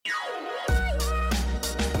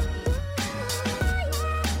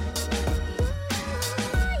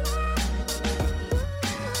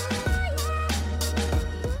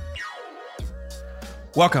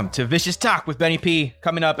Welcome to Vicious Talk with Benny P.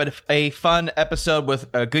 Coming up at a fun episode with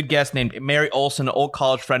a good guest named Mary Olson, an old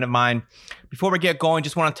college friend of mine. Before we get going,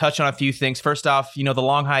 just want to touch on a few things. First off, the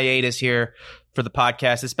long hiatus here for the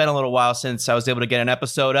podcast. It's been a little while since I was able to get an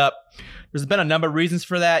episode up. There's been a number of reasons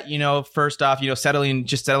for that. First off, settling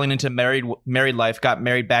into married life. Got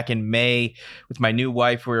married back in May with my new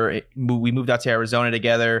wife. We moved out to Arizona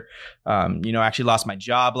together. Actually lost my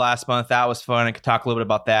job last month. That was fun. I could talk a little bit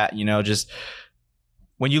about that. Just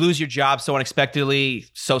when you lose your job so unexpectedly,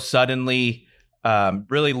 so suddenly,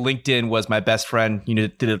 really LinkedIn was my best friend.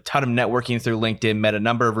 Did a ton of networking through LinkedIn, met a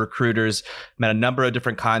number of recruiters, met a number of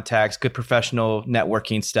different contacts, good professional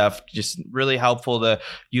networking stuff. Just really helpful to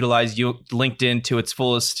utilize LinkedIn to its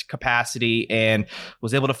fullest capacity, and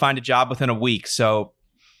was able to find a job within a week. So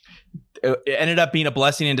it ended up being a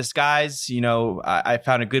blessing in disguise. I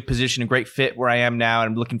found a good position, a great fit where I am now,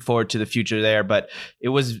 and I'm looking forward to the future there. But it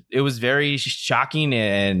was very shocking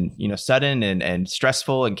and, sudden and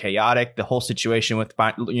stressful and chaotic. The whole situation with,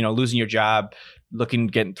 losing your job,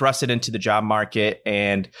 getting thrusted into the job market.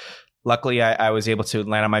 And luckily I was able to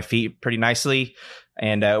land on my feet pretty nicely,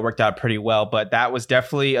 and it worked out pretty well. But that was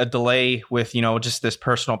definitely a delay with, just this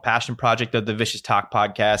personal passion project of the Vicious Talk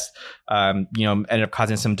podcast. Ended up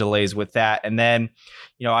causing some delays with that. And then,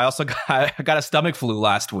 I also got a stomach flu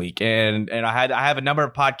last week, and I have a number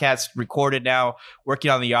of podcasts recorded now, working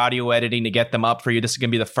on the audio editing to get them up for you. This is going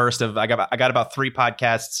to be the first of, I got about 3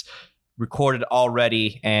 podcasts recorded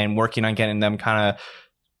already, and working on getting them kind of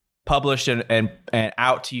published and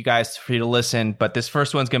out to you guys for you to listen. But this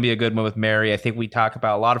first one's going to be a good one with Mary. I think we talk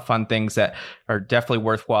about a lot of fun things that are definitely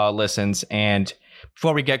worthwhile listens. And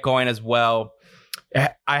before we get going as well,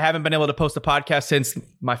 I haven't been able to post a podcast since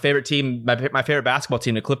my favorite team, my favorite basketball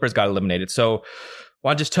team, the Clippers, got eliminated. So I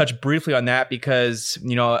want to just touch briefly on that because,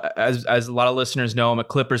 as a lot of listeners know, I'm a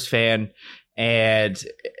Clippers fan, and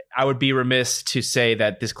I would be remiss to say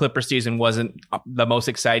that this Clipper season wasn't the most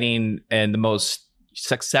exciting and the most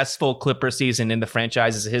successful Clipper season in the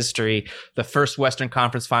franchise's history. The first Western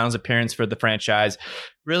Conference Finals appearance for the franchise.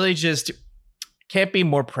 Really just can't be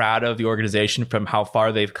more proud of the organization from how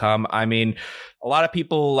far they've come. I mean, a lot of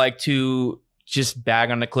people like to just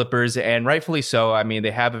bag on the Clippers, and rightfully so. I mean,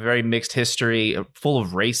 they have a very mixed history, full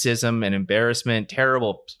of racism and embarrassment,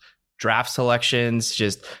 terrible draft selections,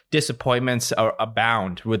 just disappointments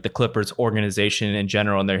abound with the Clippers organization in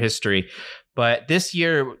general in their history. But this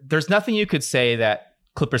year, there's nothing you could say that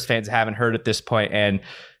Clippers fans haven't heard at this point, and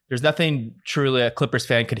there's nothing truly a Clippers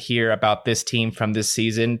fan could hear about this team from this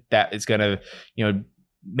season that is going to,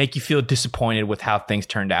 make you feel disappointed with how things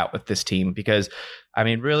turned out with this team. Because, I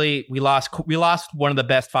mean, really, we lost one of the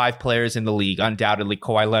best 5 players in the league. Undoubtedly,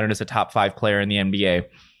 Kawhi Leonard is a top 5 player in the NBA,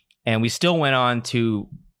 and we still went on to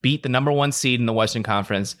beat the number 1 seed in the Western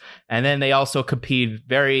Conference, and then they also competed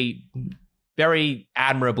very, very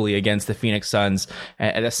admirably against the Phoenix Suns,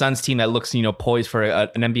 and a Suns team that looks, poised for an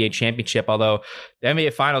NBA championship. Although the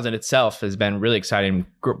NBA Finals in itself has been really exciting.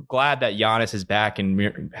 Glad that Giannis is back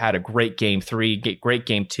and had a great game 3, great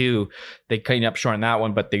game 2. They cleaned up short on that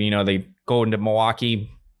one, but they go into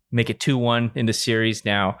Milwaukee, make it 2-1 in the series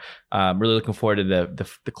now. Really looking forward to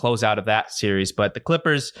the closeout of that series. But the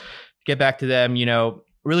Clippers, get back to them,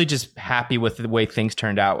 really just happy with the way things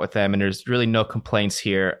turned out with them, and there's really no complaints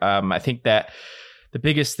here. I think that the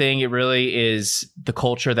biggest thing, it really is the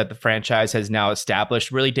culture that the franchise has now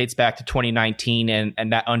established. Really dates back to 2019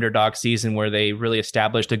 and that underdog season where they really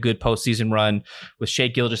established a good postseason run with Shai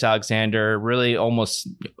Gilgeous-Alexander, really almost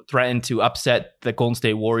threatened to upset the Golden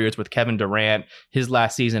State Warriors with Kevin Durant, his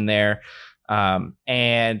last season there.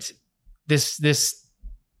 And this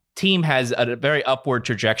team has a very upward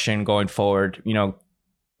trajectory going forward.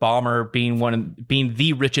 Ballmer being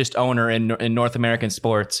the richest owner in North American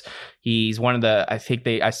sports. He's one of the,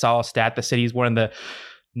 I saw a stat that said he's one of the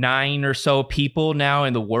 9 or so people now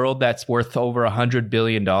in the world that's worth over $100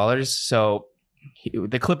 billion. So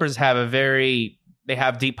the Clippers have they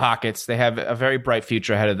have deep pockets. They have a very bright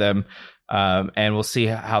future ahead of them. And we'll see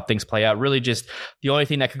how things play out. Really just the only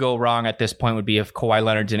thing that could go wrong at this point would be if Kawhi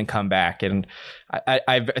Leonard didn't come back. And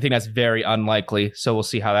I think that's very unlikely. So we'll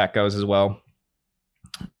see how that goes as well.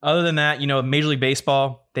 Other than that, Major League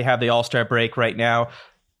Baseball, they have the All-Star break right now.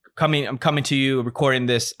 I'm coming to you, recording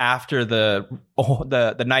this after the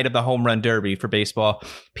night of the home run derby for baseball.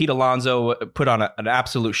 Pete Alonso put on an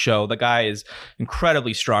absolute show. The guy is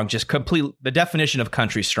incredibly strong, just the definition of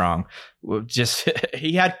country strong.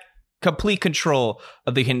 He had complete control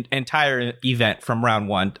of the entire event from round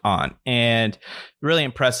 1 on, and really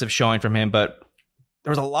impressive showing from him. But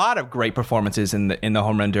there was a lot of great performances in the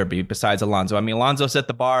home run derby besides Alonso. I mean, Alonso set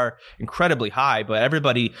the bar incredibly high, but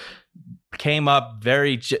everybody came up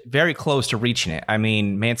very, very close to reaching it. I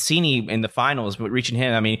mean, Mancini in the finals, but reaching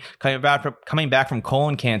him. I mean, coming back from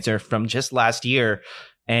colon cancer from just last year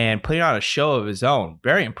and putting on a show of his own.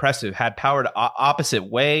 Very impressive. Had power to opposite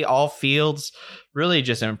way, all fields. Really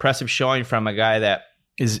just an impressive showing from a guy that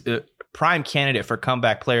is a prime candidate for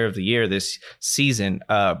comeback player of the year this season.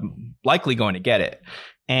 Likely going to get it.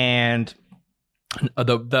 And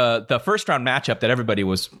the first round matchup that everybody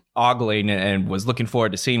was ogling and was looking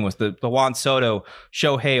forward to seeing was the Juan Soto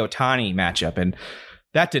Shohei Ohtani matchup, and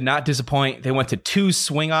that did not disappoint. They went to 2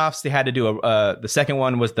 swing offs. They had to do the second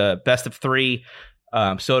one was the best of 3.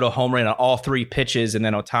 Soto home run on all 3 pitches, and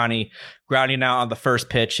then Ohtani grounding out on the first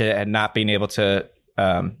pitch and not being able to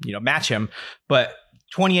match him. But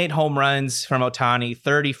 28 home runs from Ohtani,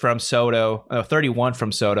 31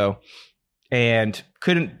 from Soto. And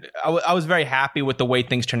I was very happy with the way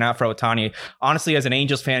things turned out for Ohtani. Honestly, as an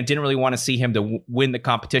Angels fan, didn't really want to see him to win the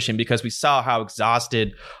competition because we saw how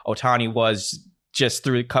exhausted Ohtani was just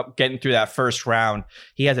through getting through that first round.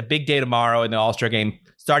 He has a big day tomorrow in the All-Star game,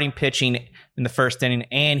 starting pitching in the first inning,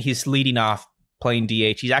 and he's leading off playing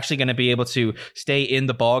DH. He's actually going to be able to stay in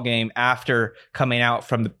the ball game after coming out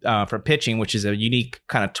from pitching, which is a unique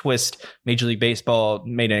kind of twist Major League Baseball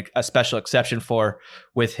made a special exception for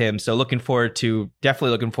with him. So definitely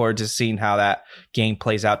looking forward to seeing how that game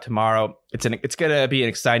plays out tomorrow. It's going to be an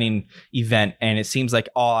exciting event, and it seems like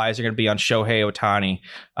all eyes are going to be on Shohei Ohtani,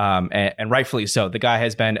 and rightfully so. The guy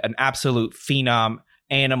has been an absolute phenom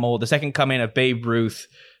animal, the second coming of Babe Ruth,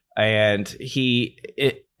 and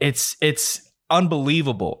it's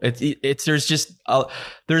unbelievable.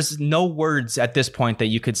 There's no words at this point that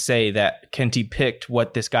you could say that can depict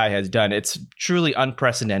what this guy has done. It's truly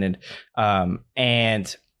unprecedented.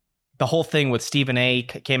 And the whole thing with Stephen A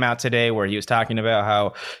came out today where he was talking about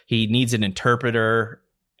how he needs an interpreter,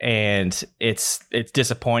 and it's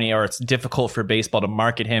disappointing, or it's difficult for baseball to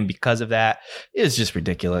market him because of that. It's just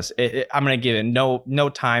ridiculous. I'm going to give it no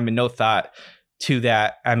time and no thought to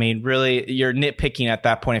that. I mean, really, you're nitpicking at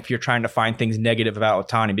that point if you're trying to find things negative about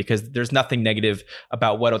Ohtani, because there's nothing negative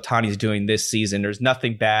about what Ohtani's doing this season. There's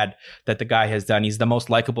nothing bad that the guy has done. He's the most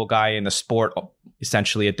likable guy in the sport,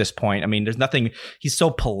 essentially, at this point. I mean, there's nothing. He's so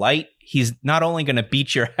polite. He's not only going to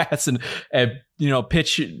beat your ass and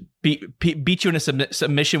beat you in a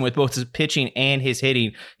submission with both his pitching and his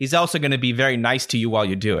hitting. He's also going to be very nice to you while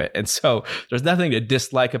you do it. And so there's nothing to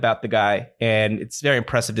dislike about the guy. And it's very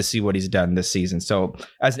impressive to see what he's done this season. So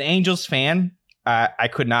as an Angels fan, I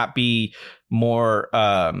could not be more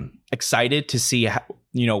excited to see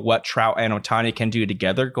what Trout and Ohtani can do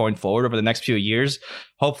together going forward over the next few years.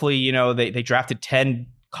 Hopefully, they drafted 10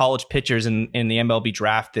 college pitchers in the MLB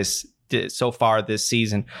draft so far this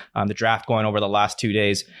season, the draft going over the last 2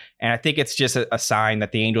 days. And I think it's just a sign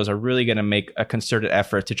that the Angels are really going to make a concerted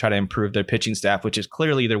effort to try to improve their pitching staff, which is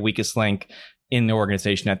clearly their weakest link in the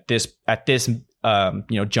organization at this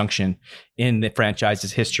junction in the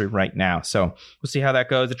franchise's history right now. So we'll see how that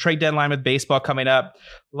goes. The trade deadline with baseball coming up.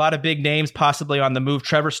 A lot of big names possibly on the move.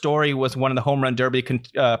 Trevor Story was one of the home run derby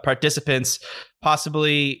participants.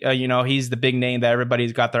 Possibly, he's the big name that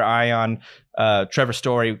everybody's got their eye on. Trevor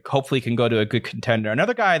Story hopefully can go to a good contender.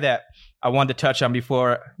 Another guy that I wanted to touch on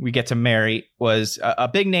before we get to Mary was a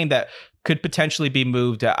big name that could potentially be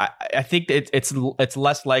moved. I think it's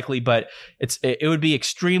less likely, but it would be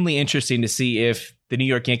extremely interesting to see if the New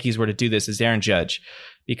York Yankees were to do this, is Aaron Judge.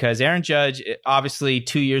 Because Aaron Judge, obviously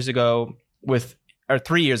 2 years ago or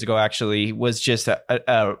 3 years ago, actually, was just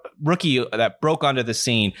a rookie that broke onto the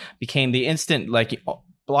scene, became the instant, like,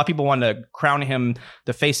 a lot of people wanted to crown him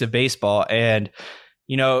the face of baseball. And,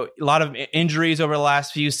 a lot of injuries over the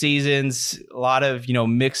last few seasons, a lot of,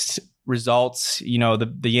 mixed results. The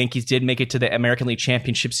Yankees did make it to the American League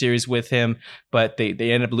Championship Series with him, but they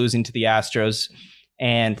ended up losing to the Astros.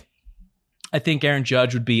 And I think Aaron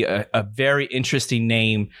Judge would be a very interesting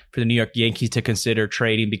name for the New York Yankees to consider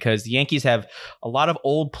trading, because the Yankees have a lot of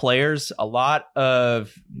old players, not a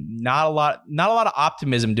lot of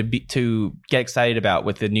optimism to get excited about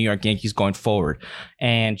with the New York Yankees going forward.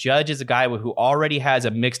 And Judge is a guy who already has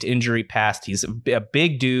a mixed injury past. He's a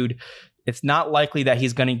big dude. It's not likely that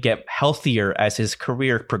he's going to get healthier as his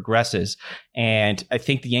career progresses. And I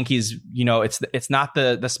think the Yankees, it's not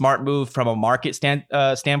the smart move from a market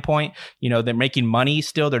standpoint. They're making money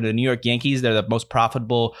still. They're the New York Yankees. They're the most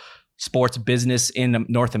profitable sports business in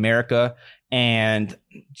North America. and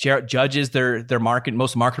Judge is their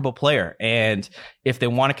most marketable player. And if they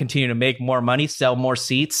want to continue to make more money, sell more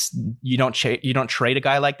seats, you don't trade a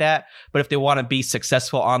guy like that. But if they want to be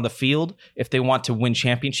successful on the field, if they want to win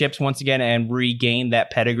championships once again and regain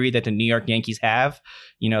that pedigree that the New York Yankees have,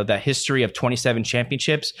 that history of 27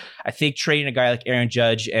 championships, I think trading a guy like Aaron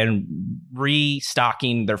Judge and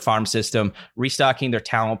restocking their farm system, restocking their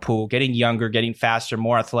talent pool, getting younger, getting faster,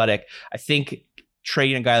 more athletic, I think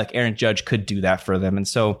trading a guy like Aaron Judge could do that for them. And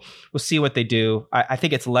so we'll see what they do. I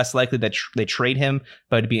think it's less likely that they trade him,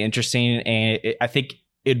 but it'd be interesting. And I think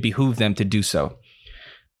it'd behoove them to do so.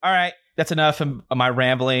 All right. That's enough of my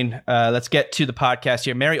rambling. Let's get to the podcast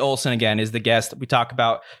here. Mary Olson, again, is the guest. We talk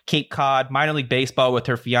about Cape Cod minor league baseball with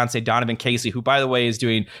her fiance, Donovan Casey, who, by the way, is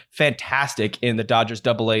doing fantastic in the Dodgers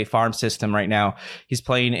AA farm system right now. He's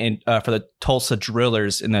playing for the Tulsa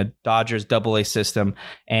Drillers in the Dodgers AA system,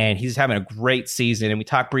 and he's having a great season. And we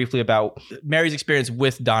talk briefly about Mary's experience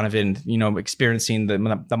with Donovan, experiencing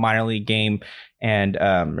the minor league game. And,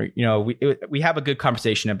 we have a good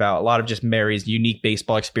conversation about a lot of just Mary's unique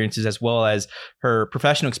baseball experiences as well as her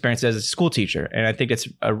professional experience as a school teacher. And I think it's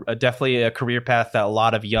definitely a career path that a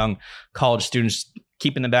lot of young college students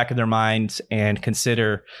keep in the back of their minds and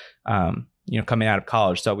consider, coming out of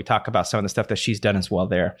college. So we talk about some of the stuff that she's done as well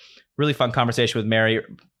there. Really fun conversation with Mary.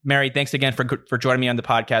 Mary, thanks again for joining me on the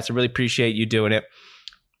podcast. I really appreciate you doing it.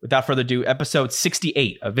 Without further ado, episode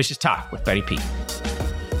 68 of Vicious Talk with Benny P.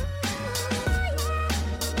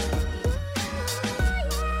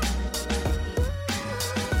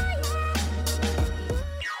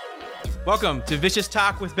 Welcome to Vicious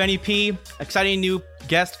Talk with Benny P. Exciting new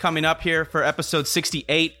guest coming up here for episode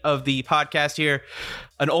 68 of the podcast here.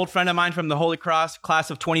 An old friend of mine from the Holy Cross,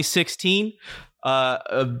 class of 2016,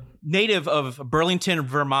 a native of Burlington,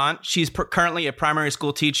 Vermont. She's currently a primary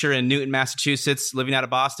school teacher in Newton, Massachusetts, living out of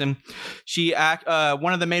Boston.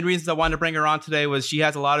 One of the main reasons I wanted to bring her on today was she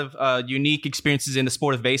has a lot of unique experiences in the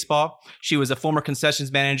sport of baseball. She was a former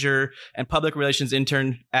concessions manager and public relations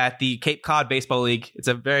intern at the Cape Cod Baseball League. It's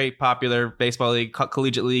a very popular baseball league,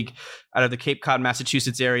 collegiate league out of the Cape Cod,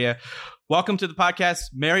 Massachusetts area. Welcome to the podcast,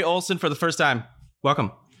 Mary Olson, for the first time.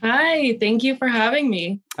 Welcome. Hi, thank you for having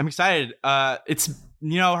me. I'm excited.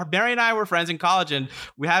 Mary and I were friends in college, and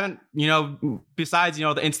we haven't, besides, the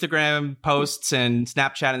Instagram posts and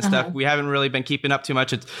Snapchat and stuff, we haven't really been keeping up too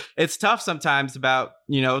much. It's tough sometimes about,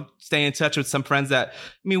 staying in touch with some friends that,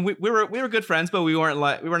 we were good friends, but we were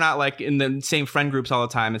not like in the same friend groups all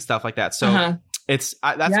the time and stuff like that. So that's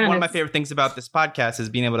one of my favorite things about this podcast is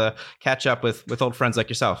being able to catch up with old friends like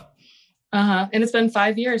yourself. And it's been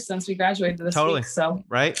 5 years since we graduated this week. So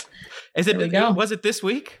right. Was it this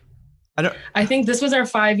week? I think this was our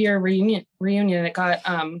 5-year reunion. It got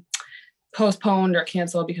postponed or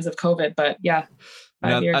canceled because of COVID, but yeah.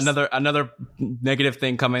 5 years. Another negative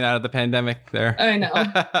thing coming out of the pandemic there. I know.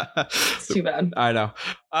 It's too bad. I know.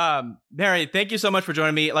 Mary, thank you so much for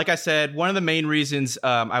joining me. Like I said, one of the main reasons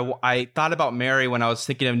I thought about Mary when I was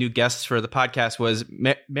thinking of new guests for the podcast was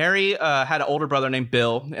Mary had an older brother named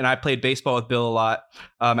Bill, and I played baseball with Bill a lot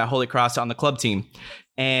at Holy Cross on the club team.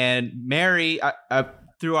 And Mary,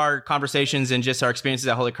 through our conversations and just our experiences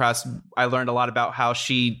at Holy Cross, I learned a lot about how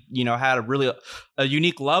she, had a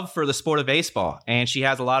unique love for the sport of baseball. And she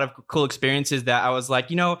has a lot of cool experiences that I was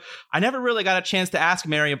like, I never really got a chance to ask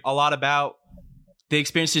Mary a lot about the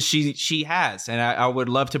experiences she has. And I would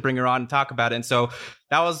love to bring her on and talk about it. And so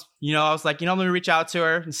that was, I was like, let me reach out to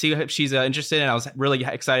her and see if she's interested. And I was really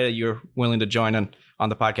excited that you're willing to join on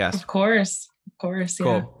the podcast. Of course. Yeah.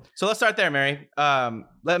 Cool. So let's start there, Mary.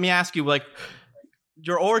 Let me ask you,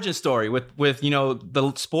 your origin story with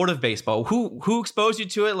the sport of baseball. Who exposed you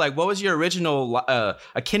to it? Like, what was your original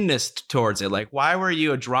akinness towards it? Like, why were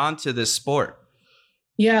you drawn to this sport?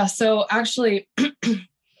 Yeah, so actually,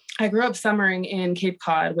 I grew up summering in Cape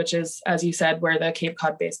Cod, which is, as you said, where the Cape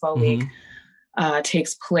Cod Baseball League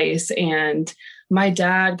takes place. And my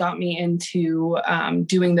dad got me into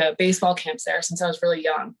doing the baseball camps there since I was really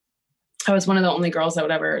young. I was one of the only girls that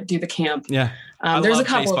would ever do the camp. Yeah. There's a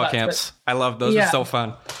couple baseball of us, camps. I love those. They're so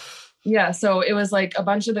fun. Yeah. So it was like a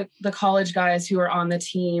bunch of the college guys who were on the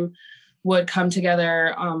team would come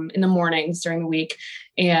together in the mornings during the week,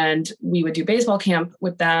 and we would do baseball camp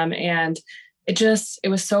with them. And it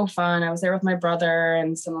was so fun. I was there with my brother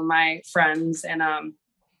and some of my friends, and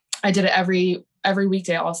I did it every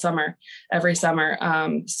weekday, every summer.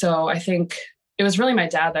 So I think it was really my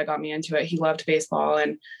dad that got me into it. He loved baseball.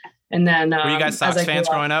 And then were you guys Sox fans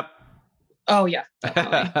growing up? Oh yeah,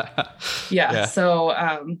 definitely. Yeah. So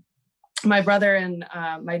my brother and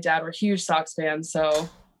my dad were huge Sox fans. So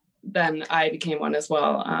then I became one as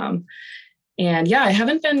well. And yeah, I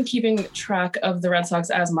haven't been keeping track of the Red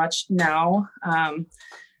Sox as much now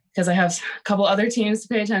because I have a couple other teams to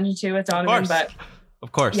pay attention to with Donovan. But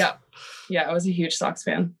of course, yeah, I was a huge Sox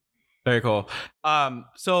fan. Very cool.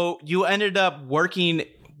 So you ended up working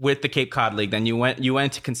with the Cape Cod League. Then you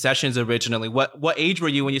went to concessions originally. What age were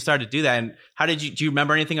you when you started to do that? And how do you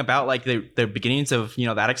remember anything about like the beginnings of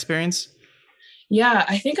that experience? Yeah,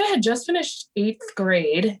 I think I had just finished 8th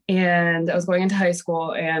grade and I was going into high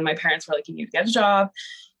school, and my parents were like, "You need to get a job."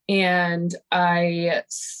 And I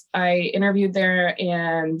interviewed there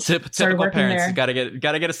and started working parents. there.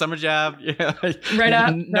 Gotta get a summer job. Yeah. Right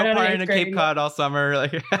out. No right partying in Cape Cod all summer.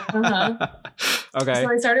 Like, Okay. So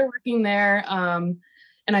I started working there, and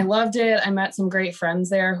I loved it. I met some great friends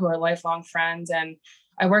there who are lifelong friends, and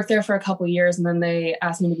I worked there for a couple of years, and then they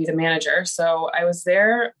asked me to be the manager. So I was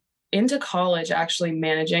there into college, actually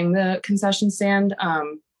managing the concession stand.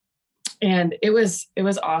 And it was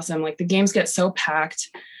awesome. Like the games get so packed.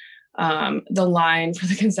 The line for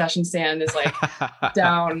the concession stand is like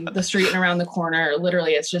down the street and around the corner.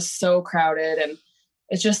 Literally, it's just so crowded, and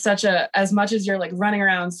it's just as much as you're like running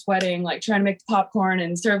around sweating, like trying to make the popcorn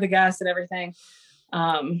and serve the guests and everything.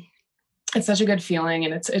 It's such a good feeling,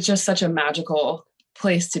 and it's just such a magical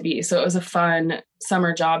place to be. So it was a fun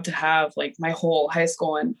summer job to have, like my whole high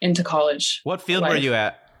school and into college. What field were you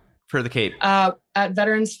at for the Cape? At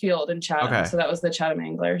Veterans Field in Chatham. Okay. So that was the Chatham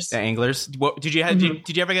Anglers. The Anglers. What did you have? Mm-hmm.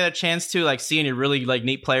 Did you ever get a chance to like see any really like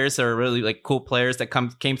neat players or really like cool players that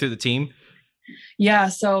came through the team? Yeah.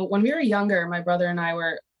 So when we were younger, my brother and I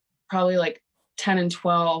were probably like 10 and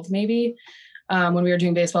 12, maybe. When we were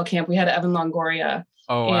doing baseball camp, we had Evan Longoria.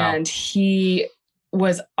 Oh, wow. And he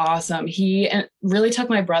was awesome. He really took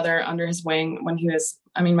my brother under his wing when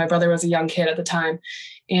my brother was a young kid at the time,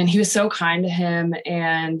 and he was so kind to him,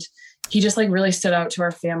 and he just like really stood out to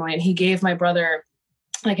our family, and he gave my brother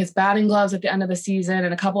like his batting gloves at the end of the season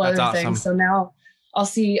and a couple other things. So now I'll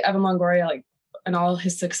see Evan Longoria like and all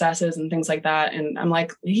his successes and things like that. And I'm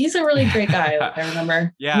like, he's a really great guy. Like, I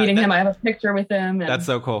remember meeting him. I have a picture with him. And that's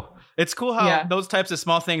so cool. It's cool how those types of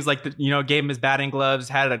small things, like, gave him his batting gloves,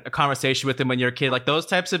 had a conversation with him when you're a kid, like those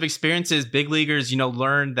types of experiences, big leaguers,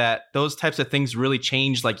 learn that those types of things really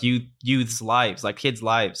change like youth's lives, like kids'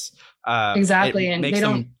 lives. Exactly. It and makes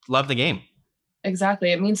them love the game.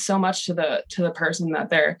 Exactly. It means so much to the person that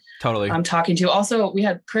they're totally talking to. Also, we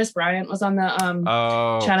had Chris Bryant was on the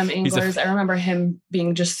Chatham Anglers. I remember him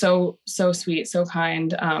being just so sweet, so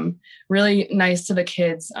kind, really nice to the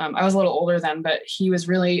kids. I was a little older then, but he was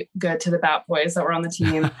really good to the bat boys that were on the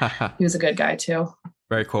team. He was a good guy too.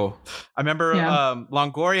 Very cool. I remember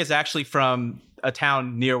Longoria is actually from a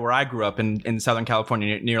town near where I grew up in Southern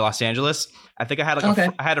California, near Los Angeles. I think I had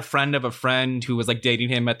I had a friend of a friend who was like dating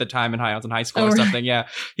him at the time in high school or something. Right.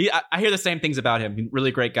 Yeah. I hear the same things about him.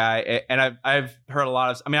 Really great guy. And I've heard a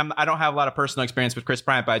lot of, I don't have a lot of personal experience with Chris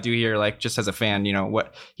Bryant, but I do hear, like, just as a fan,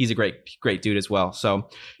 he's a great dude as well. So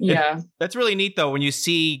that's really neat though. When you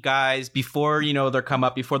see guys before, their come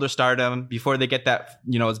up, before their stardom, before they get that,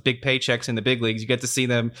 those big paychecks in the big leagues, you get to see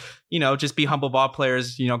them, just be humble ball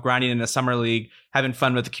players, grinding in a summer league, having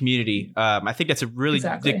fun with the community. I think that's a really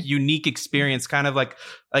unique experience, kind of like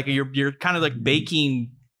you're kind of like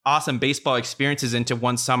baking awesome baseball experiences into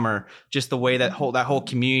one summer, just the way that whole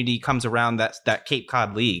community comes around that Cape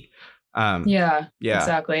Cod League.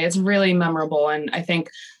 Exactly. It's really memorable. And I think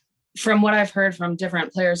from what I've heard from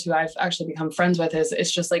different players who I've actually become friends with,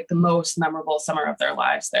 it's just like the most memorable summer of their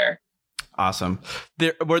lives there. Awesome.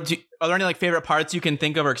 Are there any like favorite parts you can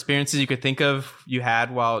think of or experiences you could think of you had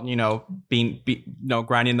while being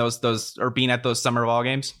grinding those or being at those summer ball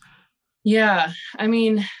games? Yeah,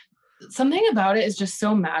 something about it is just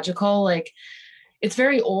so magical. Like, it's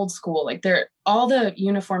very old school. Like, all the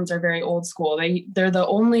uniforms are very old school. They're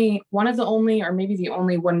one of the only, or maybe the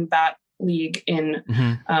only one bat league in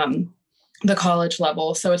the college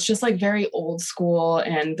level. So it's just like very old school,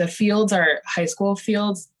 and the fields are high school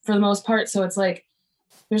fields for the most part. So it's like,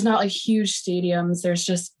 there's not like huge stadiums. There's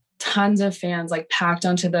just tons of fans like packed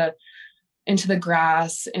into the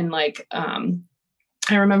grass. And like,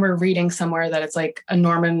 I remember reading somewhere that it's like a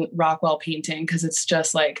Norman Rockwell painting, because it's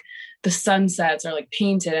just like the sunsets are like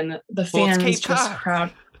painted and the fans just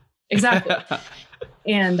crowd. Exactly.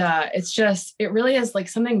 And it really is like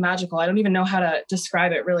something magical. I don't even know how to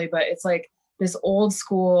describe it really, but it's like this old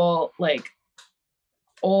school, like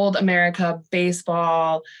old America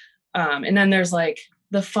baseball. And then there's like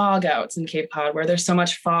the fog outs in Cape Cod, where there's so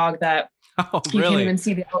much fog that you can't even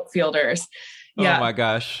see the outfielders. Yeah. Oh my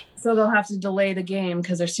gosh. So they'll have to delay the game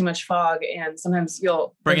because there's too much fog, and sometimes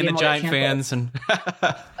you'll bring in the Giant fans and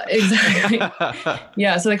exactly.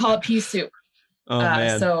 Yeah. So they call it pea soup. Oh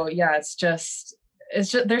man. So yeah, it's just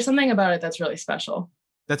there's something about it that's really special.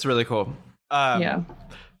 That's really cool. Yeah.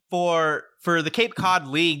 For the Cape Cod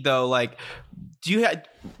League though, like, do you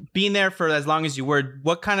being there for as long as you were,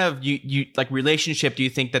 what kind of you like relationship do you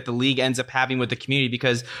think that the league ends up having with the community?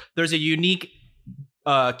 Because there's a unique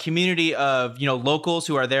community of, you know, locals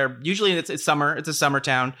who are there. Usually it's summer, it's a summer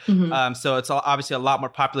town. So it's obviously a lot more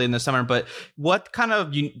popular in the summer, but what kind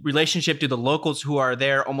of relationship do the locals who are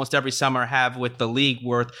there almost every summer have with the league,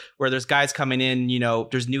 where there's guys coming in, you know,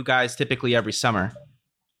 there's new guys typically every summer?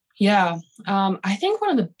 Yeah. I think one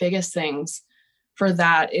of the biggest things for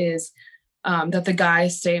that is that the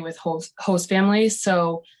guys stay with host families.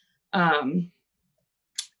 So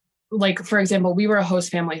like, for example, we were a host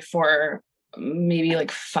family for maybe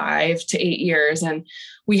like 5 to 8 years, and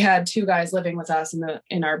we had 2 guys living with us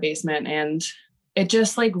in our basement, and it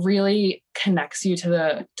just like really connects you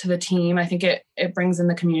to the team. I think it brings in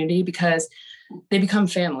the community because they become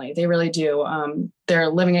family. They really do. They're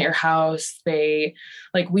living at your house. We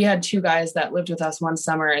had 2 guys that lived with us one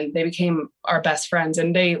summer, and they became our best friends,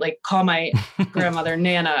 and they like call my grandmother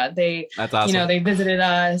Nana. That's awesome. You know, they visited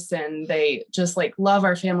us, and they just like love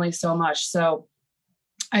our family so much. So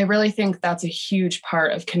I really think that's a huge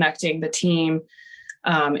part of connecting the team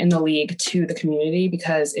in the league to the community,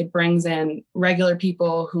 because it brings in regular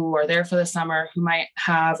people who are there for the summer, who might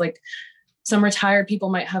have like some retired people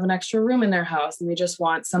might have an extra room in their house and they just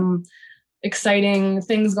want some exciting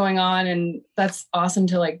things going on. And that's awesome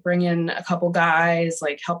to like bring in a couple guys,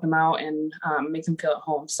 like help them out and make them feel at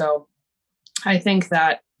home. So I think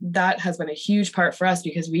that has been a huge part for us,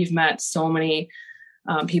 because we've met so many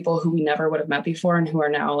people who we never would have met before and who are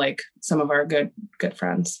now like some of our good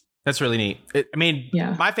friends. That's really neat.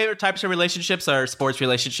 Yeah. My favorite types of relationships are sports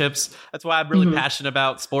relationships. That's why I'm really passionate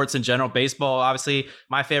about sports in general. Baseball, obviously,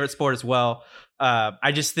 my favorite sport as well.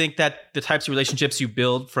 I just think that the types of relationships you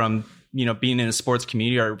build from, you know, being in a sports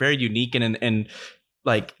community are very unique and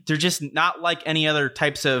like they're just not like any other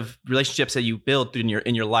types of relationships that you build in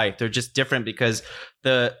your life. They're just different because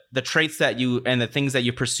the traits that you and the things that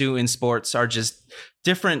you pursue in sports are just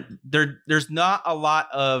different. There's not a lot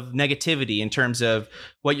of negativity in terms of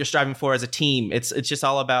what you're striving for as a team. It's just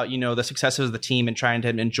all about, you know, the successes of the team and trying to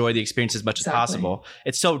enjoy the experience as much as possible.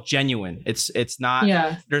 It's so genuine. It's not.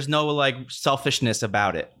 Yeah. There's no like selfishness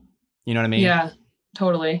about it. You know what I mean? Yeah,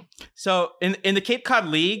 totally. So in the Cape Cod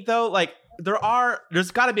League though, like, there's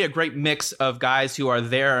got to be a great mix of guys who are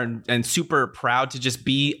there and super proud to just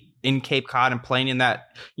be in Cape Cod and playing in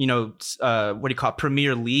that, you know, what do you call it,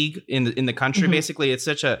 Premier League in the country. Basically, it's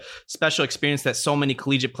such a special experience that so many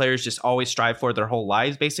collegiate players just always strive for their whole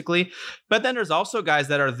lives, basically. But then there's also guys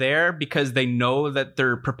that are there because they know that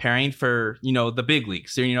they're preparing for, you know, the big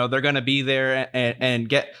leagues. So, you know, they're going to be there and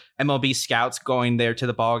get MLB scouts going there to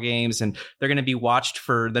the ball games, and they're going to be watched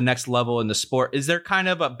for the next level in the sport. Is there kind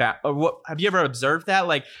of what have you ever observed that?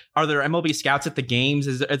 Like, are there MLB scouts at the games?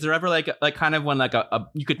 Is there ever like kind of when like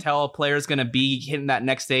you could tell a player is going to be hitting that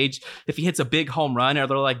next stage? If he hits a big home run, are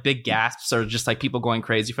there like big gasps or just like people going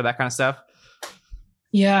crazy for that kind of stuff?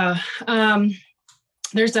 Yeah.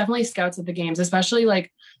 There's definitely scouts at the games, especially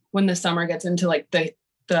like when the summer gets into like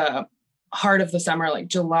the heart of the summer, like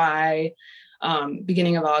July,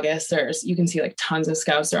 beginning of August, you can see like tons of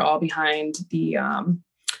scouts. They're all behind the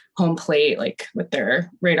home plate, like with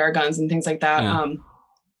their radar guns and things like that. Yeah.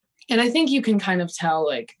 And I think you can kind of tell,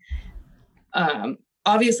 like,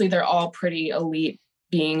 obviously they're all pretty elite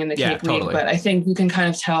being in the Cape League, but I think you can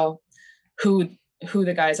kind of tell who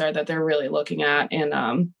the guys are that they're really looking at.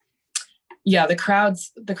 And the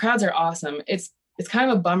crowds are awesome. It's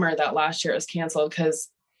kind of a bummer that last year it was canceled, because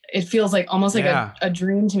it feels like almost like a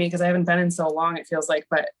dream to me, because I haven't been in so long, it feels like,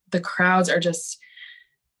 but the crowds are just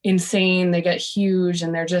insane. They get huge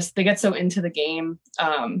and they get so into the game.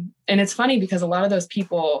 And it's funny because a lot of those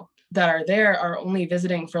people that are there are only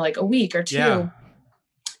visiting for like a week or two,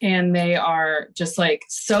 and they are just like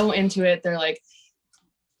so into it. They're like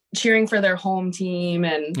cheering for their home team,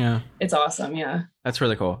 and it's awesome. Yeah. That's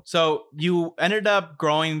really cool. So you ended up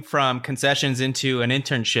growing from concessions into an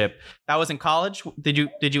internship. That was in college. Did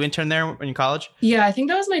you intern there in college? Yeah, I think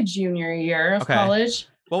that was my junior year of college.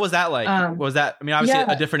 What was that like? What was that? I mean, obviously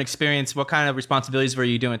a different experience. What kind of responsibilities were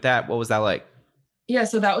you doing with that? What was that like? Yeah,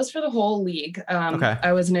 so that was for the whole league.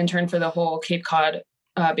 I was an intern for the whole Cape Cod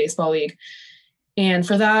baseball league. And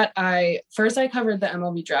for that, I covered the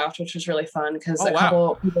MLB draft, which was really fun because a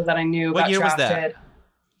couple people that I knew got drafted.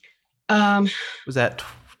 Was that? Was that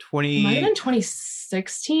 20? Might have been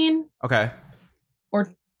 2016. Okay.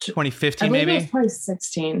 Or 2015, I believe maybe? It was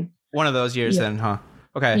 2016. One of those years then, huh?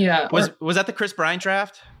 Okay. Yeah. Was that the Chris Bryant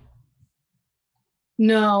draft?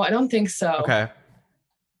 No, I don't think so. Okay.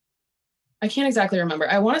 I can't exactly remember.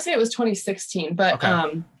 I want to say it was 2016, but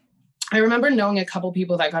Okay. I remember knowing a couple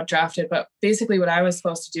people that got drafted, but basically what I was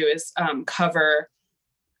supposed to do is cover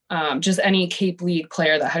just any Cape League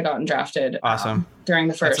player that had gotten drafted Awesome. During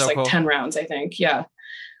the first so cool. 10 rounds, I think. Yeah.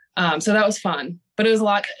 So that was fun, but it was a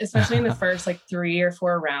lot, especially in the first 3 or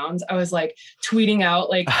 4 rounds. I was like tweeting out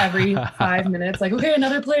every 5 minutes, okay,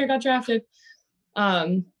 another player got drafted.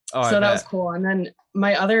 So that was cool. And then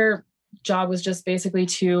my other job was just basically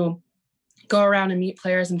to go around and meet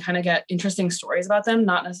players and kind of get interesting stories about them,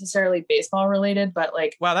 not necessarily baseball related, but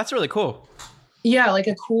wow, that's really cool. Yeah,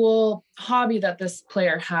 a cool hobby that this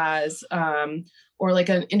player has, or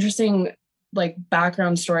an interesting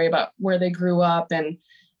background story about where they grew up, and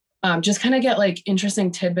just kind of get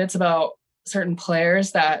interesting tidbits about certain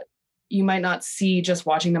players that you might not see just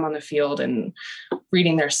watching them on the field and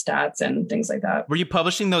reading their stats and things like that. Were you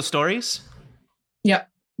publishing those stories? Yeah,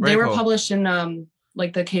 Very they were cool. Published in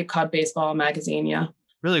the Cape Cod Baseball magazine. Yeah,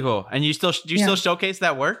 really cool. And you still still showcase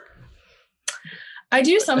that work? I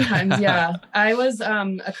do sometimes. Yeah, I was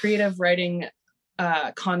a creative writing.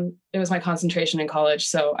 It was my concentration in college,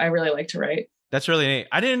 so I really like to write. That's really neat.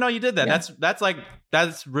 I didn't know you did that. Yeah.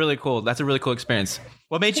 That's really cool. That's a really cool experience.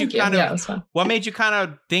 What made What made you kind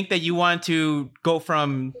of think that you wanted to go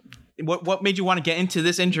from? What made you want to get into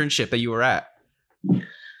this internship that you were at?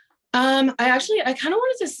 I kind of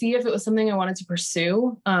wanted to see if it was something I wanted to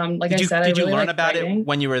pursue. Did you learn about it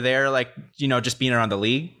when you were there? Just being around the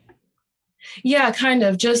league? Yeah, kind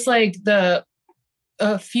of. Just a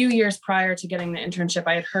few years prior to getting the internship,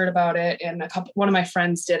 I had heard about it, and one of my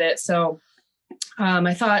friends did it. So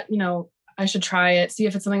I thought, I should try it, see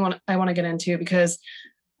if it's something I want to get into, because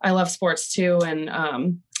I love sports too, and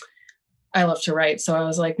I love to write. So I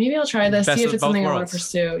was like, maybe I'll try this, see if it's something I want to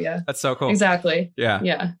pursue. Yeah. That's so cool. Exactly. Yeah.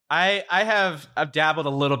 Yeah. I've dabbled a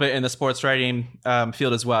little bit in the sports writing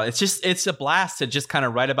field as well. It's a blast to just kind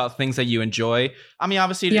of write about things that you enjoy. I mean,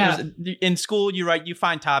 obviously in school you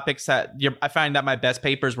find topics that I find that my best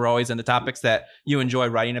papers were always in the topics that you enjoy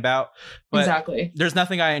writing about. But exactly. There's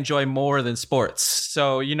nothing I enjoy more than sports.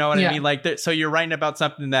 So you know what I mean? So you're writing about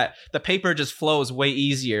something that the paper just flows way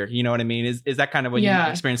easier. You know what I mean? Is that kind of what you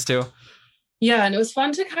experienced too? Yeah. And it was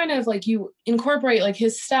fun to kind of you incorporate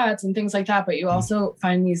his stats and things like that, but you also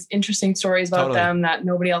find these interesting stories about them that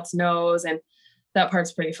nobody else knows. And that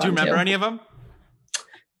part's pretty fun. Do you remember any of them?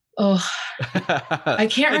 Oh, I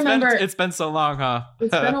can't remember. It's been so long, huh?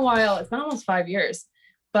 It's been a while. It's been almost 5 years,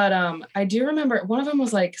 but I do remember one of them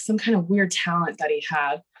was some kind of weird talent that he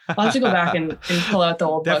had. I'll have to go back and pull out the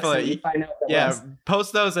old books and find out what it was.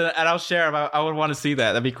 Post those and I'll share them. I would want to see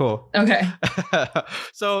that. That'd be cool. Okay.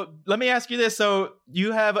 So let me ask you this. So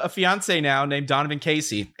you have a fiance now named Donovan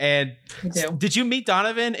Casey. And I do. Did you meet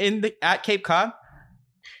Donovan at Cape Cod?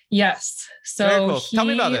 Yes. So very cool. Tell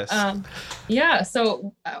me about this. Yeah.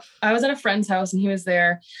 So I was at a friend's house and he was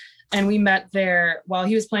there, and we met there while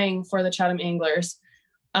he was playing for the Chatham Anglers.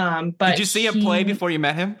 But did you see him play before you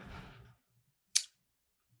met him?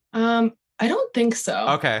 I don't think so.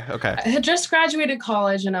 Okay. I had just graduated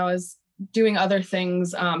college and I was doing other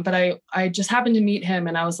things. But I just happened to meet him,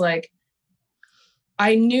 and I was like,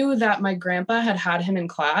 I knew that my grandpa had him in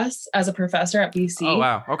class as a professor at BC. Oh,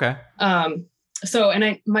 wow. Okay.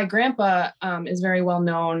 My grandpa is very well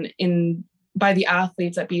known by the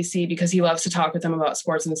athletes at BC because he loves to talk with them about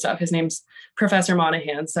sports and stuff. His name's Professor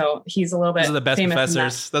Monahan. So he's a little bit. Those are the best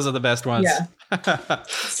professors. Those are the best ones. Yeah.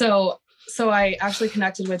 So I actually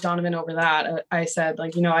connected with Donovan over that. I said,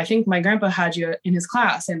 I think my grandpa had you in his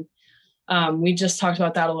class. And we just talked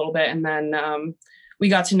about that a little bit. And then we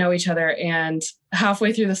got to know each other. And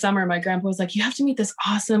halfway through the summer, my grandpa was like, you have to meet this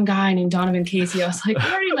awesome guy named Donovan Casey. I was like,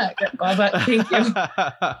 I already met Grandpa, but thank you.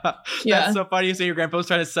 Yeah. That's so funny. You say your grandpa was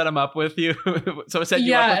trying to set him up with you. So it set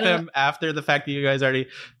you up with him after the fact that you guys already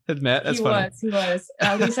had met. That's funny. He was.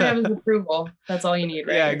 At least I have his approval. That's all you need,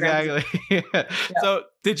 right? Yeah, exactly. Yeah. So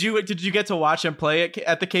did you get to watch him play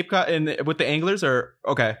at the Cape Cod with the Anglers, or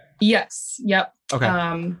okay? Yes. Yep.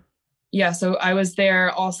 Okay. Yeah. So I was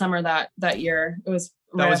there all summer that year. It was.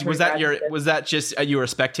 Was that just you were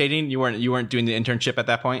spectating? You weren't doing the internship at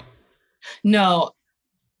that point? No,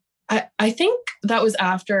 I think that was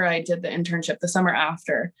after I did the internship, the summer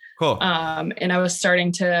after. Cool. And I was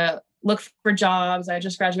starting to look for jobs. I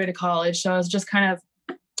just graduated college, so I was just kind of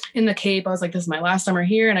in the Cape. I was like, this is my last summer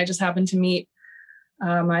here, and I just happened to meet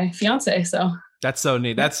my fiance. So. That's so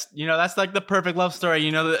neat. That's like the perfect love story.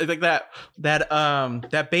 Like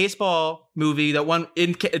that baseball movie, that one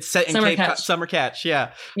it's set in Summer Catch.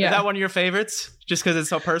 Yeah. Is that one of your favorites? Just because it's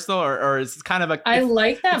so personal, or is it kind of I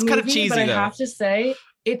like that movie, kind of cheesy, but I though. have to say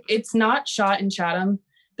it's not shot in Chatham.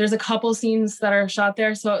 There's a couple scenes that are shot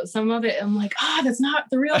there. So some of it, I'm like, that's not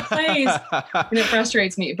the real place. And it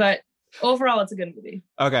frustrates me. But overall, it's a good movie.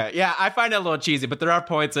 Okay. Yeah, I find it a little cheesy, but there are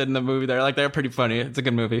points in the movie that are like, they're pretty funny. It's a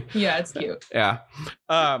good movie. Yeah, it's cute. Yeah.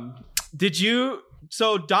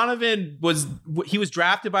 So Donovan was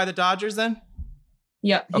drafted by the Dodgers then?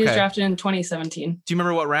 Yeah, he was drafted in 2017. Do you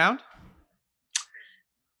remember what round?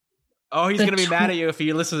 Oh, he's going to be mad at you if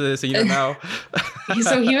you listen to this and you don't know.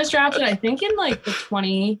 So he was drafted, I think, in like the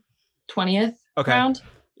 20th round.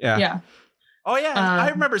 Yeah. Yeah. Oh yeah, I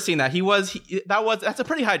remember seeing that. That's a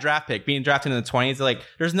pretty high draft pick, being drafted in the 20s. Like,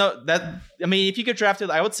 if you get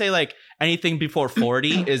drafted, I would say like anything before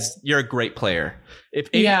 40 you're a great player.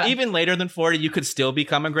 Even later than 40, you could still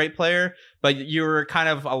become a great player, but you were kind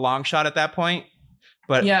of a long shot at that point.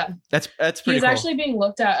 But yeah, that's pretty He's cool. actually being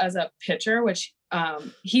looked at as a pitcher, which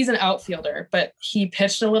he's an outfielder, but he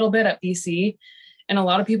pitched a little bit at BC, and a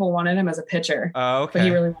lot of people wanted him as a pitcher. Oh, okay. But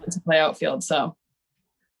he really wanted to play outfield, so.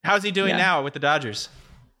 How's he doing now with the Dodgers?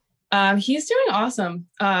 He's doing awesome.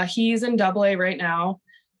 He's in AA right now.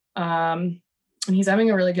 And he's having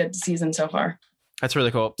a really good season so far. That's really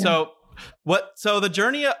cool. Yeah. So the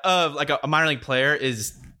journey of like a minor league player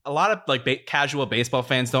is a lot of like casual baseball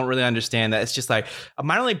fans don't really understand that. It's just like a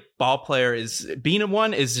minor league ball player is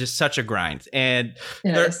just such a grind. And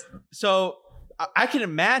so I can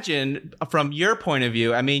imagine from your point of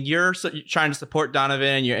view, I mean, you're trying to support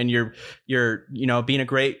Donovan and you're being a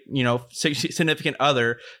great, significant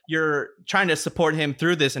other. You're trying to support him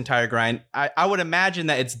through this entire grind. I would imagine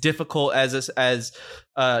that it's difficult as a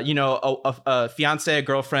fiance, a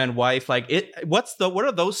girlfriend, wife. Like what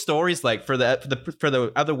are those stories like for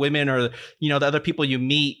the other women or, the other people you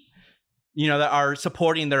meet, that are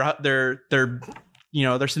supporting their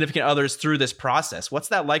significant others through this process? What's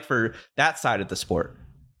that like for that side of the sport?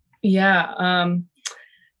 Yeah.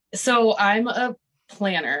 So I'm a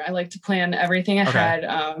planner. I like to plan everything ahead.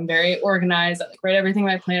 I'm very organized. I write everything in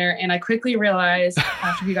my planner. And I quickly realized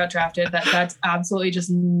after he got drafted that that's absolutely just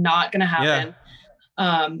not going to happen.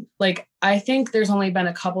 Yeah. I think there's only been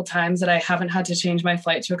a couple times that I haven't had to change my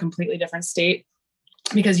flight to a completely different state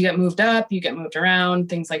because you get moved up, you get moved around,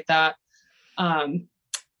 things like that.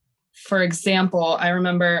 For example, I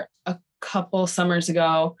remember a couple summers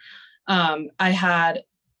ago, I had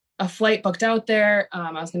a flight booked out there.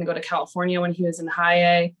 I was going to go to California when he was in high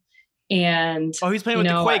A. And he's playing with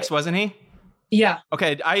the Quakes, wasn't he? Yeah.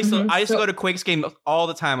 Okay. I used to go to Quakes game all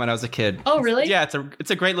the time when I was a kid. Oh, really? Yeah.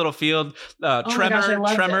 It's a great little field.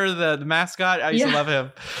 Tremor, the mascot. I used to love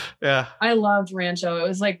him. Yeah. I loved Rancho. It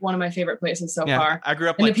was like one of my favorite places so far. I grew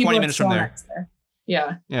up like 20 minutes from there.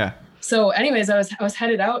 Yeah. Yeah. So anyways, I was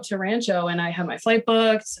headed out to Rancho and I had my flight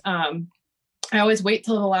booked. I always wait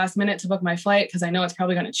till the last minute to book my flight because I know it's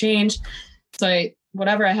probably going to change. So I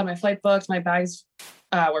had my flight booked, my bags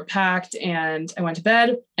were packed and I went to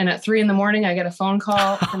bed. And at 3 a.m, I get a phone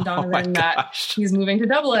call from Donovan that he's moving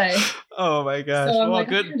to AA. Oh my gosh. So well,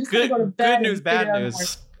 good news, bad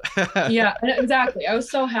news. Yeah, exactly. I was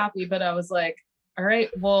so happy, but I was like, all right,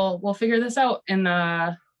 we'll figure this out. And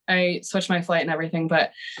I switched my flight and everything,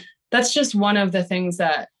 but that's just one of the things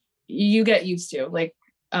that you get used to. Like,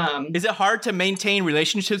 is it hard to maintain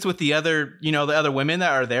relationships with the other women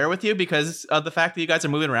that are there with you because of the fact that you guys are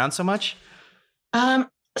moving around so much?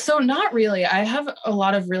 So not really. I have a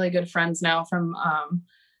lot of really good friends now from,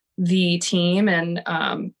 the team and,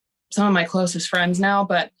 some of my closest friends now,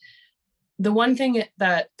 but the one thing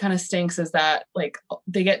that kind of stinks is that like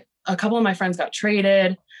a couple of my friends got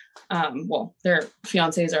traded. Their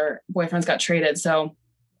fiancés or boyfriends got traded. So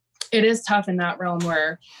it is tough in that realm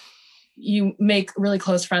where you make really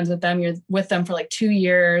close friends with them. You're with them for like 2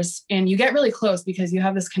 years and you get really close because you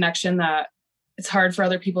have this connection that it's hard for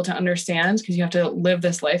other people to understand because you have to live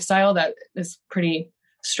this lifestyle that is pretty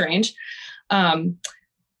strange.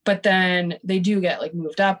 But then they do get like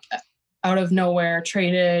moved up out of nowhere,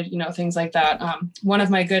 traded, things like that. One of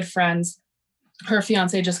my good friends, her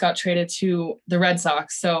fiance just got traded to the Red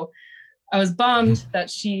Sox. So I was bummed that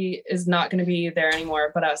she is not going to be there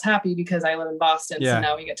anymore, but I was happy because I live in Boston. Yeah. So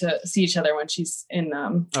now we get to see each other when she's in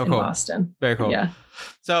cool. Boston. Very cool. Yeah.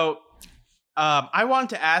 So I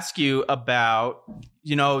wanted to ask you about,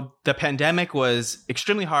 the pandemic was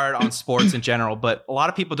extremely hard on sports in general, but a lot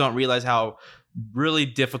of people don't realize how really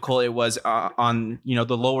difficult it was on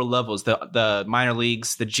the lower levels, the minor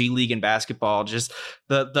leagues, the G League in basketball. Just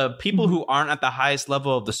the people who aren't at the highest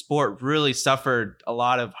level of the sport really suffered a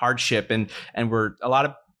lot of hardship and were a lot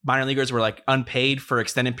of minor leaguers were like unpaid for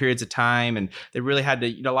extended periods of time, and they really had to,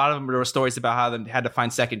 you know, a lot of them, there were stories about how they had to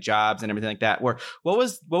find second jobs and everything like that. What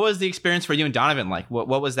was the experience for you and Donovan like? What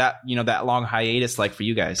was that, you know, that long hiatus like for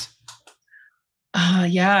you guys?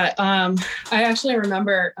 Yeah. I actually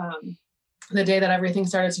remember the day that everything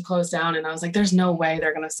started to close down, and I was like, there's no way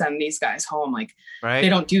they're going to send these guys home. Like, right? They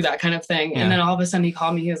don't do that kind of thing. Yeah. And then all of a sudden he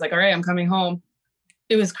called me. He was like, all right, I'm coming home.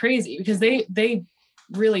 It was crazy because they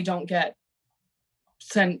really don't get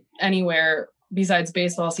sent anywhere besides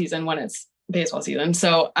baseball season when it's baseball season.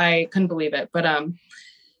 So I couldn't believe it. But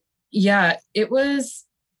yeah, it was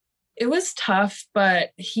tough, but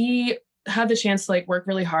he had the chance to like work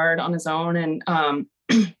really hard on his own. And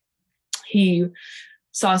he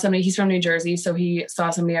saw somebody, he's from New Jersey, so he saw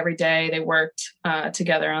somebody every day. They worked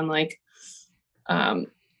together on like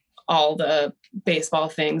all the baseball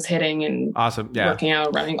things, hitting and awesome, yeah, working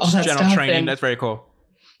out, running, all that general stuff. training. And, that's very cool.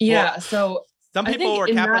 Yeah, well, so some people were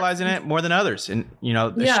capitalizing it more than others, and you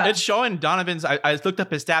know, it's showing. Donovan's. I looked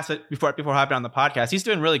up his stats before hopping on the podcast. He's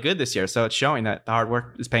doing really good this year, so it's showing that the hard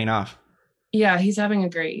work is paying off. Yeah, he's having a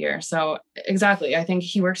great year. So exactly, I think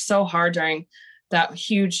he worked so hard during that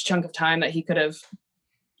huge chunk of time that he could have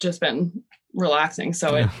just been relaxing.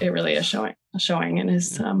 So it really is showing in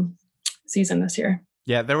his season this year.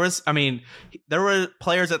 Yeah, there were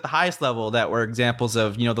players at the highest level that were examples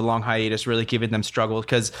of, you know, the long hiatus really giving them struggle,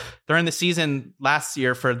 because during the season last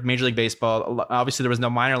year for Major League Baseball, obviously there was no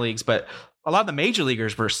minor leagues, but a lot of the major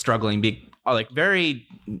leaguers were struggling like very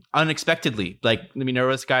unexpectedly. Like, I mean, there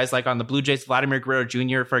was guys like on the Blue Jays, Vladimir Guerrero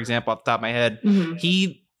Jr., for example, off the top of my head. Mm-hmm.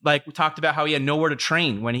 He like talked about how he had nowhere to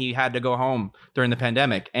train when he had to go home during the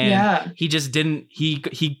pandemic. And he just didn't,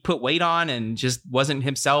 he put weight on and just wasn't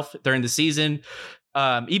himself during the season.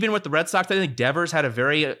 Even with the Red Sox, I think Devers had a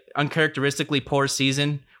very uncharacteristically poor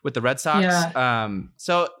season with the Red Sox. Yeah.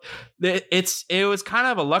 So it was kind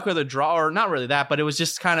of a luck of the draw, or not really that, but it was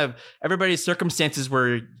just kind of everybody's circumstances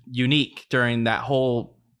were unique during that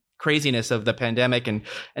whole craziness of the pandemic. And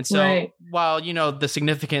so while, you know, the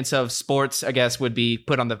significance of sports, I guess, would be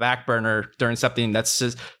put on the back burner during something that's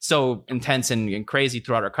just so intense and crazy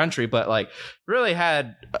throughout our country, but like really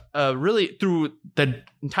had really through the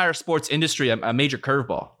entire sports industry, a major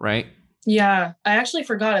curveball, right? Yeah. I actually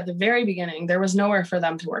forgot at the very beginning, there was nowhere for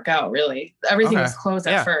them to work out, really. Everything was closed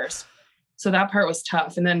at first. So that part was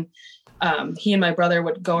tough. And then he and my brother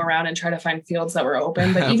would go around and try to find fields that were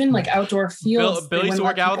open, but even like outdoor fields, Bill used to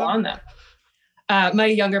work out on them. My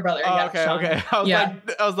younger brother. Oh, yeah, okay.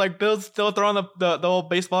 I was like, Bill's still throwing the old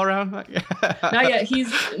baseball around. Not yet.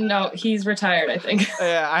 He's retired, I think.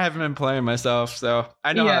 Yeah, I haven't been playing myself, so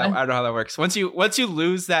I know how that works. Once you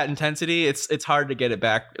lose that intensity, it's hard to get it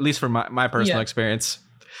back. At least from my personal experience.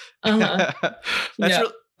 Uh-huh.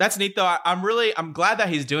 That's neat though. I'm glad that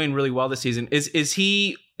he's doing really well this season. Is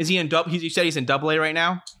he in double? You said he's in Double A right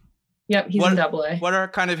now? Yep, he's in Double A. What are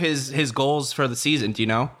kind of his goals for the season? Do you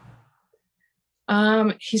know?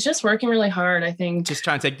 He's just working really hard, I think. Just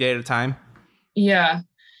trying to take day at a time. Yeah.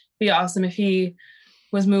 Be awesome if he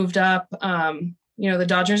was moved up. You know, the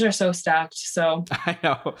Dodgers are so stacked, so I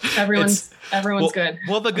know everyone's good.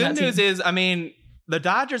 Well, the good news is, I mean, the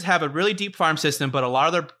Dodgers have a really deep farm system, but a lot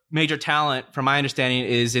of their major talent, from my understanding,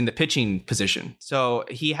 is in the pitching position. So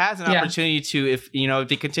he has an opportunity to, if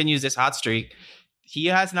he continues this hot streak, he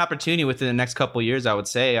has an opportunity within the next couple of years. I would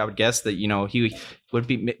guess that, he would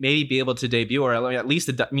be able to debut, or at least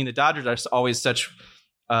the Dodgers are always such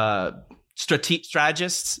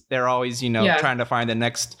strategists. They're always, trying to find the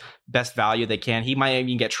next best value they can. He might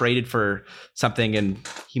even get traded for something, and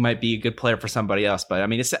he might be a good player for somebody else. But I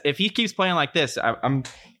mean, if he keeps playing like this, I'm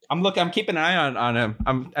keeping an eye on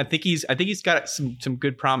him. I think he's got some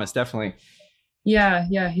good promise, definitely.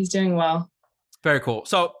 Yeah, he's doing well. Very cool.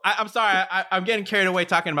 So I'm sorry, I'm getting carried away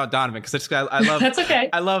talking about Donovan, because I love that's okay.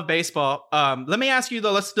 I love baseball. Let me ask you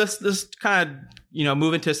though. Let's kind of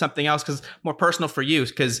move into something else, because more personal for you.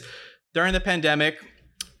 Because during the pandemic,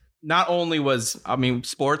 not only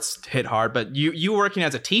sports hit hard, but you working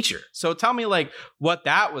as a teacher. So tell me what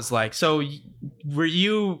that was like. So were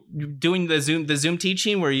you doing the Zoom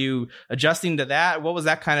teaching? Were you adjusting to that? What was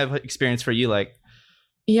that kind of experience for you like?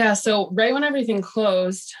 Yeah. So right when everything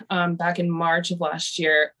closed, back in March of last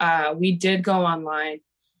year, we did go online.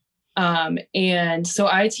 And so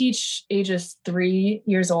I teach ages 3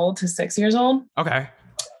 years old to 6 years old. Okay.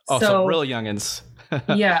 Oh, so real youngins.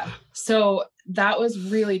 Yeah. So that was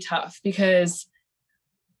really tough because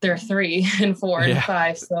they're 3 and 4 and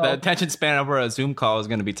 5. So the attention span over a Zoom call is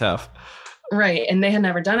going to be tough. Right. And they had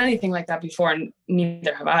never done anything like that before, and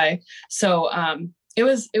neither have I. So it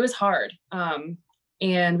was hard.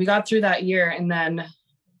 And we got through that year. And then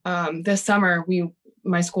this summer we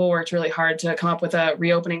my school worked really hard to come up with a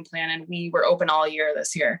reopening plan, and we were open all year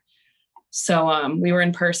this year. So we were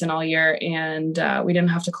in person all year, and we didn't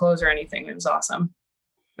have to close or anything. It was awesome.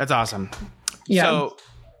 That's awesome. Yeah. So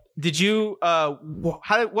did you,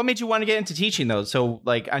 what made you want to get into teaching though? So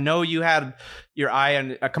like, I know you had your eye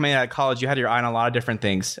on coming out of college, you had your eye on a lot of different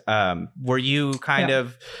things. Were you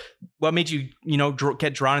what made you,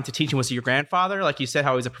 get drawn into teaching? Was it your grandfather? Like you said,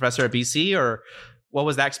 how he was a professor at BC, or what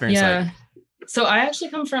was that experience like? So I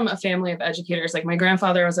actually come from a family of educators. Like my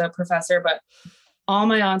grandfather was a professor, but all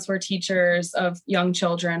my aunts were teachers of young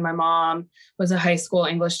children. My mom was a high school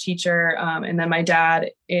English teacher. And then my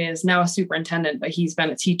dad is now a superintendent, but he's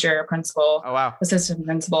been a teacher, a principal, assistant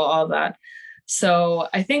principal, all of that. So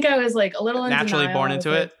I think I was like a little naturally born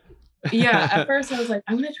into it. Yeah. At first I was like,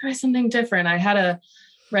 I'm going to try something different. I had a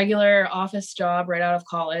regular office job right out of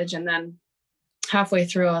college. And then halfway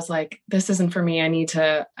through, I was like, this isn't for me. I need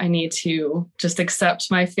to just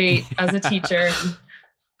accept my fate as a teacher and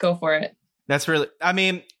go for it. That's really, I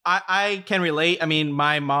mean, I can relate. I mean,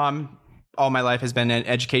 my mom all my life has been in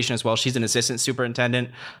education as well. She's an assistant superintendent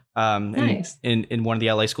nice. in one of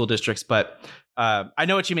the LA school districts. But I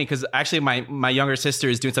know what you mean, because actually my younger sister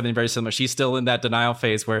is doing something very similar. She's still in that denial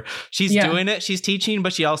phase where she's doing it. She's teaching,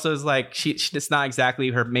 but she also is like, it's not exactly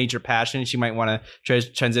her major passion. She might want to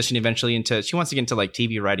transition eventually into, she wants to get into like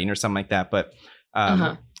TV writing or something like that. But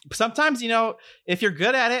sometimes, if you're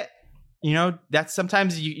good at it, that's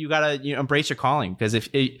sometimes you gotta embrace your calling, because if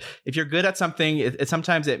you're good at something, it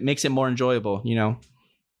sometimes it makes it more enjoyable.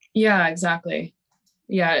 Yeah, exactly.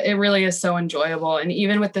 Yeah, it really is so enjoyable. And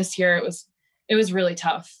even with this year, it was really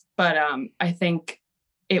tough, but I think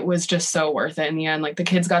it was just so worth it in the end. Like the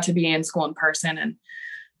kids got to be in school in person, and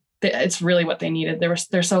it's really what they needed.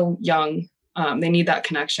 They're so young. They need that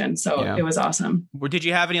connection. So It was awesome. Did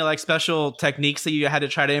you have any like special techniques that you had to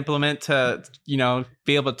try to implement to,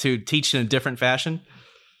 be able to teach in a different fashion?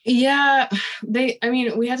 Yeah,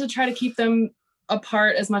 we had to try to keep them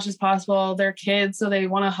apart as much as possible. They're kids, so they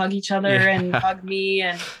want to hug each other and hug me.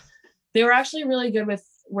 And they were actually really good with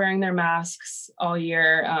wearing their masks all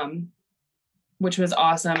year, which was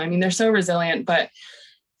awesome. I mean, they're so resilient, but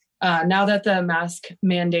now that the mask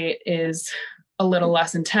mandate is a little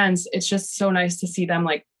less intense, it's just so nice to see them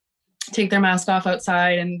like take their mask off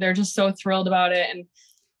outside, and they're just so thrilled about it. And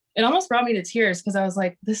it almost brought me to tears, because I was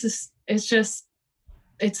like,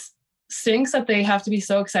 it stinks that they have to be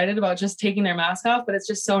so excited about just taking their mask off, but it's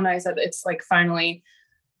just so nice that it's like finally,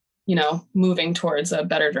 moving towards a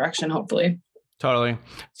better direction, hopefully. Totally.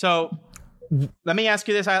 So let me ask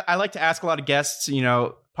you this. I like to ask a lot of guests,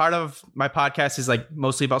 part of my podcast is like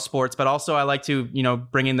mostly about sports, but also I like to,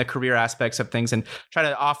 bring in the career aspects of things and try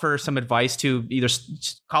to offer some advice to either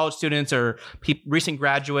college students or recent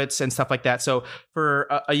graduates and stuff like that. So for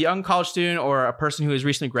a young college student or a person who has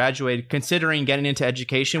recently graduated, considering getting into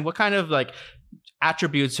education, what kind of like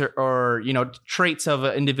attributes or traits of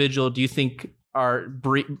an individual do you think are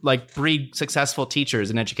breed successful teachers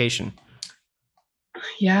in education?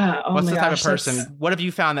 Yeah. What's the type of person? What have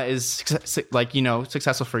you found that is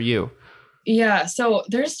successful for you? Yeah. So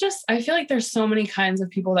I feel like there's so many kinds of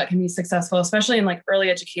people that can be successful, especially in like early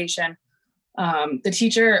education. The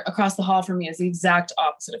teacher across the hall from me is the exact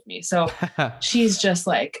opposite of me. So she's just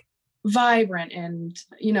like vibrant and,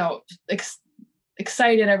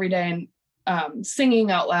 excited every day and singing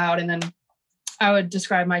out loud. And then I would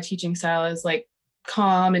describe my teaching style as like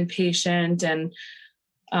calm and patient and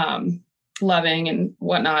loving and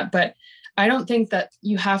whatnot. But I don't think that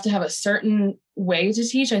you have to have a certain way to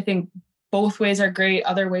teach. I think both ways are great.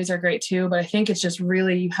 Other ways are great too. But I think it's just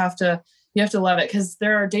really, you have to love it, because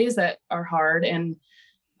there are days that are hard and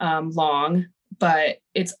long, but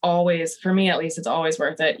it's always, for me at least, it's always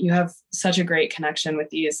worth it. You have such a great connection with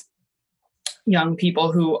these young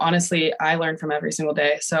people who honestly, I learn from every single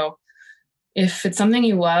day. So if it's something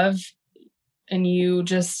you love and you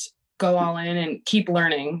just go all in and keep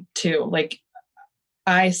learning too. Like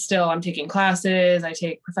I'm taking classes, I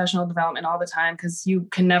take professional development all the time, because you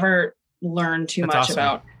can never learn too much awesome.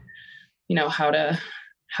 About,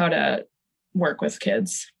 how to work with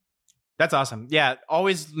kids. That's awesome. Yeah.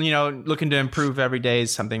 Always, looking to improve every day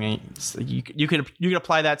is something you could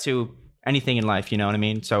apply that to anything in life. You know what I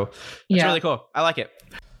mean? So that's really cool. I like it.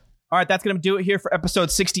 All right. That's going to do it here for episode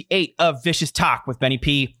 68 of Vicious Talk with Benny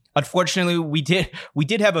P. Unfortunately, we did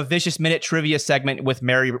have a Vicious Minute trivia segment with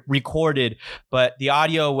Mary recorded, but the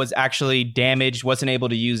audio was actually damaged, wasn't able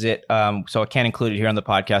to use it, so I can't include it here on the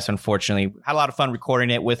podcast, unfortunately. Had a lot of fun recording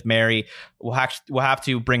it with Mary. We'll have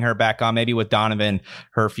to bring her back on, maybe with Donovan,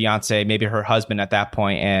 her fiance, maybe her husband at that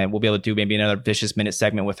point, and we'll be able to do maybe another Vicious Minute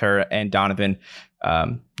segment with her and Donovan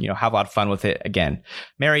have a lot of fun with it again.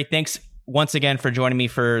 Mary, thanks once again for joining me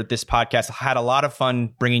for this podcast. I had a lot of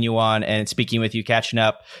fun bringing you on and speaking with you, catching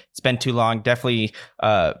up. It's been too long. Definitely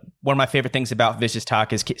one of my favorite things about Vicious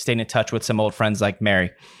Talk is staying in touch with some old friends like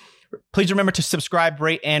Mary. Please remember to subscribe,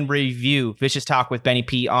 rate, and review Vicious Talk with Benny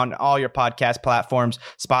P on all your podcast platforms,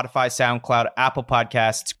 Spotify, SoundCloud, Apple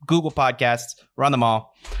Podcasts, Google Podcasts. We're on them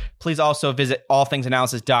all. Please also visit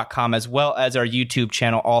allthingsanalysis.com as well as our YouTube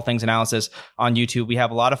channel, All Things Analysis on YouTube. We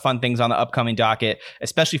have a lot of fun things on the upcoming docket,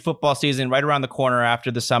 especially football season right around the corner after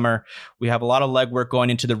the summer. We have a lot of legwork going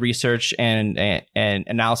into the research and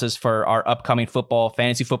analysis for our upcoming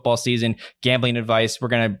fantasy football season, gambling advice. We're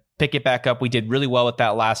going to pick it back up. We did really well with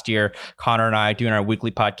that last year. Connor and I doing our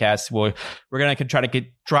weekly podcast. We're going to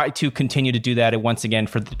try to continue to do that once again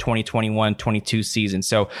for the 2021-22 season.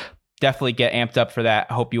 So definitely get amped up for that.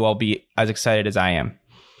 I hope you all be as excited as I am.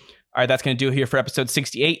 All right, that's going to do it here for episode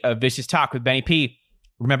 68 of Vicious Talk with Benny P.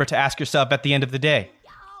 Remember to ask yourself at the end of the day,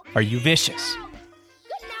 are you vicious?